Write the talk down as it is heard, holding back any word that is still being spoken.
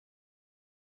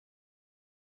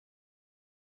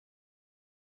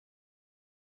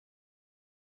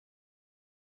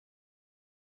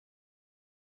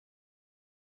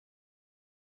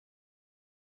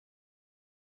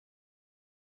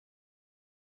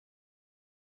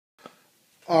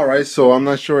Alright, so I'm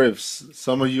not sure if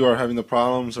some of you are having the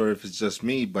problems or if it's just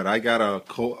me, but I got a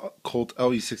Colt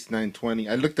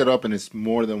LE6920. I looked it up and it's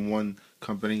more than one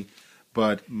company,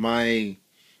 but my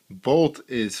bolt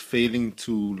is failing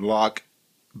to lock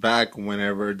back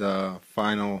whenever the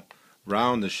final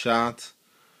round is shot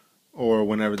or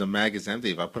whenever the mag is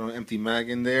empty. If I put an empty mag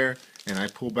in there and I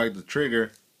pull back the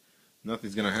trigger,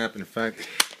 nothing's going to happen. In fact,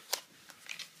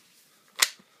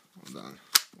 hold on.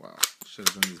 Wow, should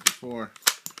have done this before.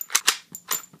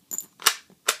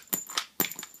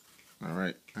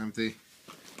 Alright, empty.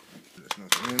 There's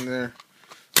nothing in there.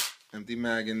 Empty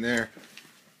mag in there.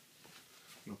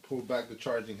 I'm going to pull back the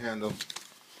charging handle.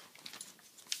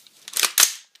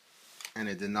 And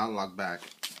it did not lock back.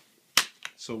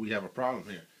 So we have a problem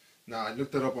here. Now I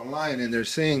looked it up online and they're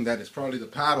saying that it's probably the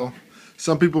paddle.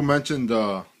 Some people mentioned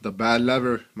the bad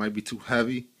lever might be too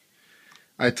heavy.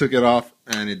 I took it off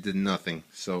and it did nothing.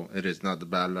 So it is not the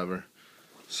bad lever.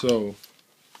 So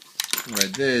what I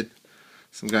did,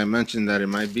 some guy mentioned that it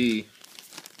might be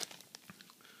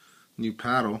new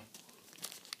paddle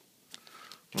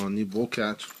or new bolt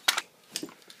catch.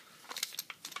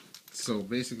 So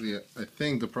basically I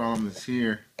think the problem is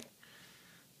here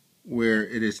where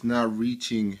it is not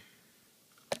reaching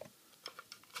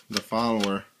the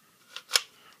follower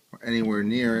or anywhere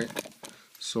near it.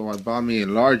 So I bought me a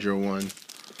larger one.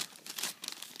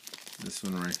 This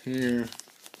one right here.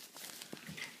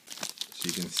 So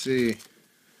you can see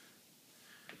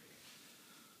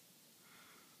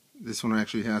this one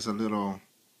actually has a little,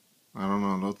 I don't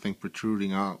know, a little thing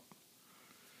protruding out,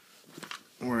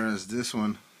 whereas this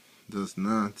one does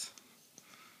not.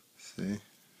 See?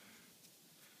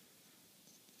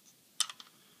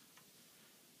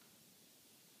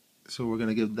 So we're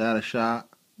gonna give that a shot.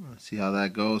 Let's see how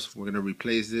that goes. We're gonna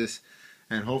replace this,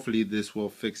 and hopefully this will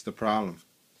fix the problem.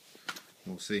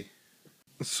 We'll see.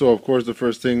 So of course the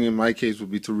first thing in my case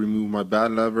would be to remove my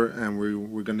bad lever, and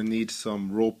we're gonna need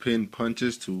some roll pin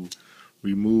punches to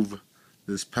remove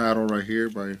this paddle right here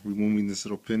by removing this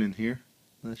little pin in here.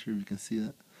 Not sure if you can see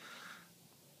that.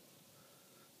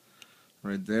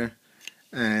 Right there.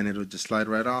 And it'll just slide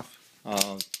right off.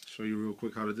 I'll show you real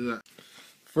quick how to do that.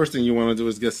 First thing you want to do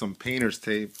is get some painter's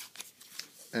tape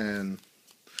and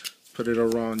put it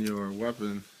around your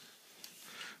weapon,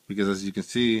 because as you can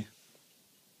see,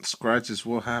 scratches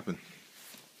will happen.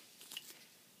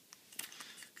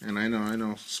 And I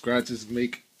know scratches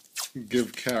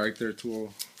give character to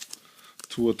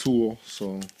a tool,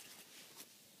 so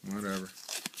whatever.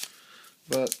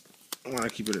 But I want to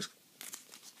keep it as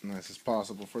nice as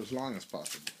possible for as long as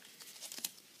possible.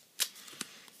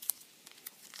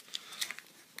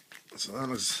 So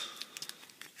that's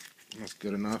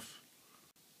good enough.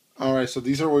 Alright, so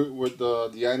these are what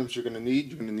the items you're going to need.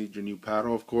 You're going to need your new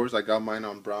paddle, of course. I got mine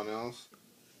on Brownells.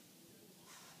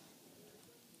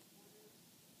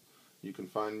 You can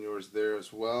find yours there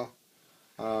as well.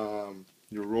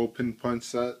 Your roll pin punch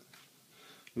set.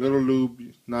 Little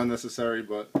lube, not necessary,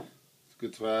 but it's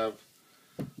good to have.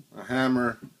 A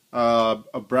hammer.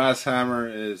 A brass hammer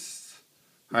is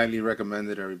highly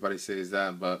recommended. Everybody says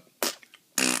that, but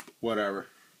whatever.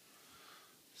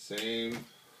 Same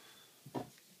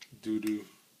doo-doo.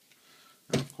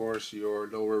 And of course your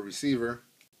lower receiver.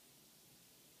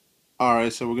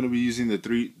 Alright, so we're going to be using the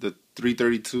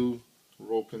 332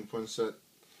 roll pin punch set.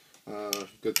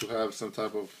 Good to have some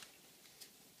type of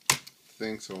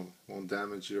thing so it won't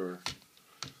damage your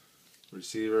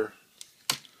receiver.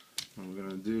 What we're going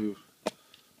to do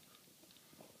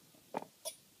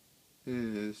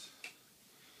is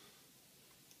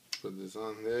put this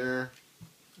on there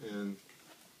and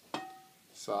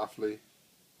softly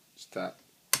just tap.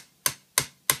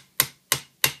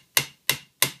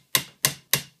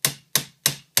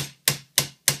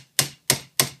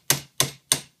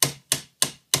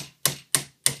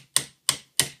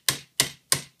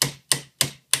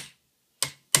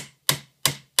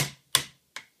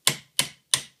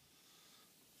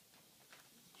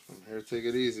 From here, take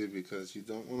it easy because you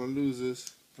don't want to lose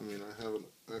this. I mean, I have an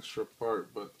extra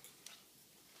part, but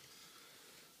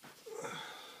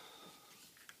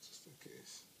just in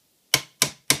case.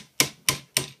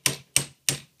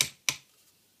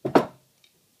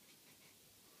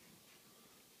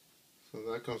 So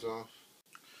that comes off.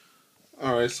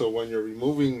 Alright, so when you're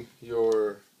removing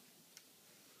your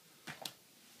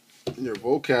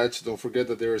bolt catch, don't forget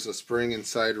that there is a spring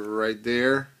inside right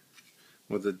there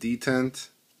with a detent.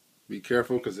 Be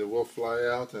careful because it will fly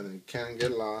out and it can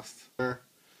get lost.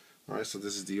 Alright, so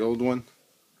this is the old one.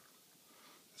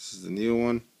 This is the new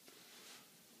one.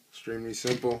 Extremely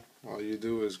simple. All you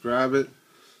do is grab it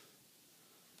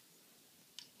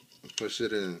and push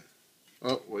it in.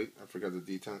 Oh, wait, I forgot the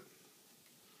detent.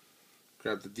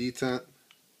 Grab the detent,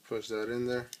 push that in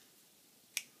there.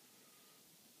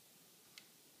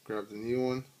 Grab the new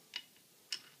one.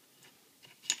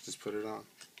 Just put it on.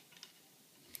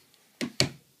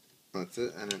 That's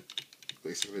it, and then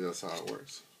basically that's how it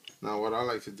works. Now what I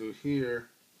like to do here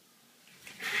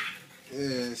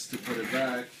is to put it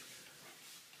back,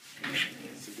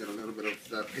 to get a little bit of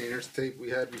that painter's tape we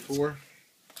had before.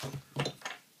 Just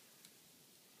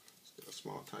get a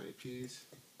small tiny piece.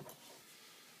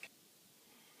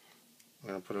 I'm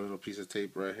gonna put a little piece of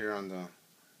tape right here on the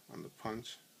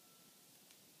punch,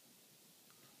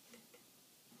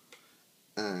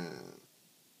 and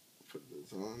put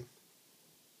this on.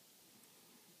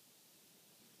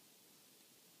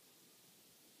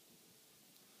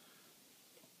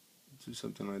 Do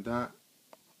something like that.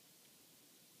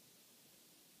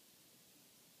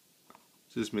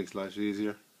 Just makes life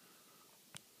easier.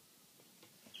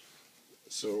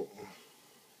 So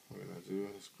what I'm gonna do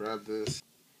is grab this.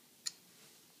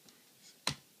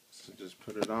 So just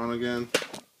put it on again.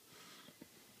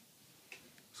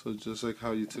 So just like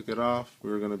how you took it off,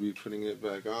 we're gonna be putting it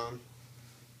back on.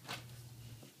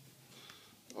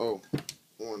 Oh,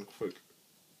 one quick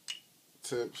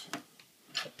tip.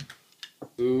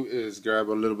 Do is grab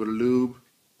a little bit of lube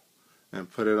and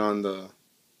put it on the,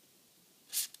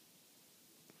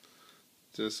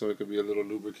 just so it could be a little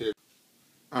lubricate.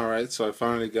 Alright, so I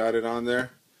finally got it on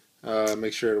there.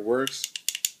 Make sure it works.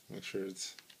 Make sure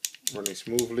it's running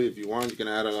smoothly. If you want, you can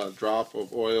add a drop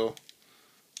of oil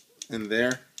in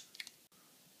there.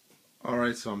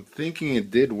 Alright, so I'm thinking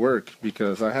it did work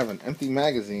because I have an empty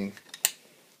magazine.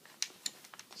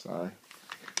 Sorry.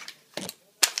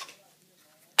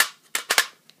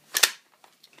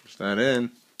 Push that in,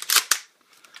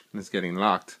 and it's getting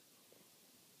locked.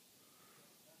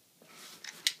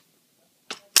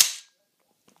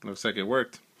 Looks like it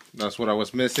worked. That's what I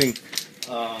was missing.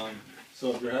 So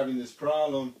if you're having this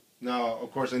problem, now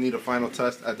of course I need a final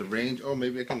test at the range. Oh,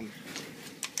 maybe I can,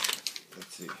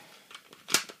 let's see.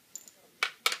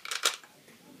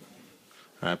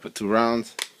 Alright, put 2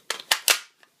 rounds.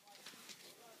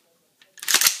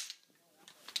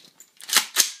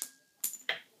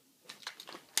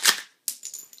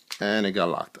 And it got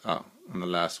locked out on the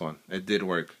last one. It did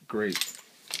work. Great.